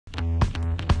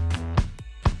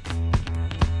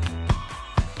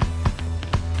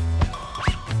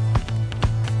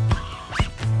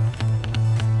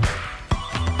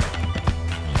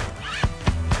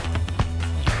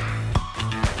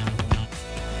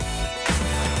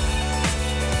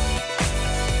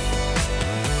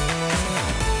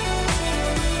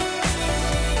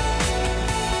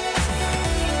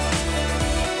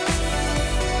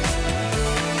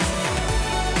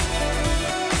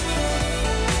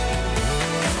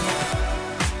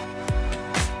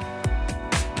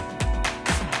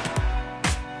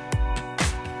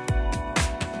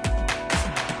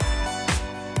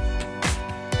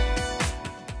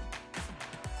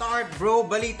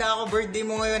balita ko, birthday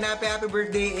mo ngayon. Happy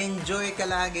birthday. Enjoy ka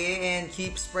lagi and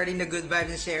keep spreading the good vibes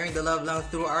and sharing the love lang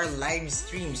through our live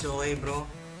streams. Okay, bro?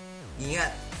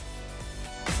 Ingat.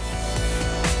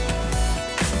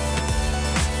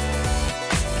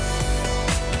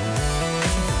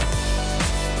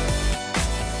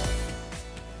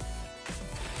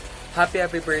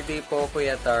 Happy birthday po,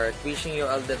 Kuya Tart. Wishing you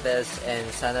all the best and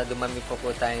sana dumami po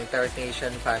tayong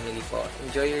Tartnation family po.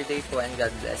 Enjoy your day po and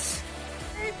God bless.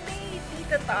 Birthday,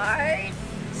 Tito Tart!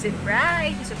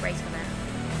 Surprise! Surprise ko na.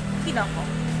 Kinoko.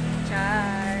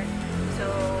 Char! So,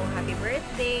 happy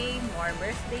birthday! More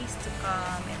birthdays to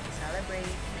come and to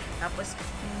celebrate. Tapos,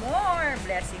 more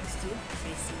blessings to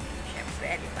receive.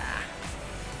 Siyempre, di ba?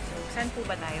 So, saan po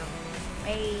ba tayo?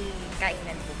 May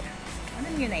kainan po na. Ano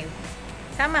nyo na yun?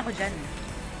 Sama ko dyan.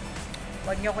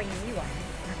 Huwag nyo ko iniiwan.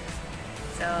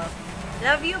 So,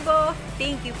 love you both.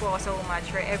 Thank you po so much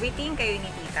for everything. Kayo ni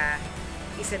Tita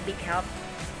is a big help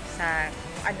sa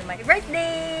ano man.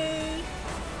 Birthday!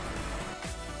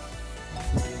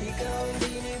 Ikaw ang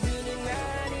binibining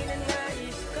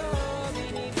naninanais ko,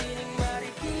 binibining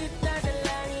marikit na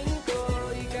dalangin ko.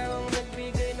 Ikaw ang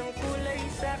nagbigay ng kulay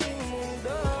sa aking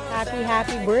mundo.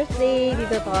 Happy birthday,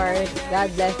 Tito Tart. God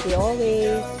bless you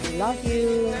always. We love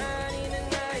you.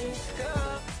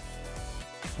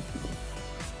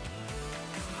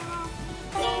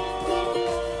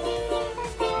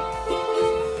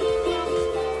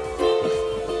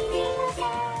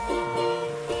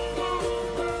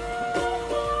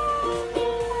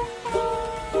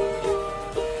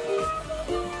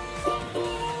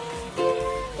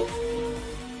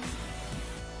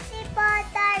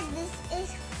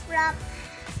 From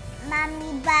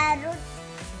Mami Barut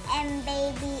and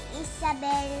Baby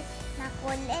Isabel,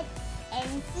 makulit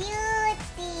and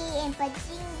cutie and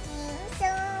paching-ching.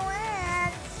 So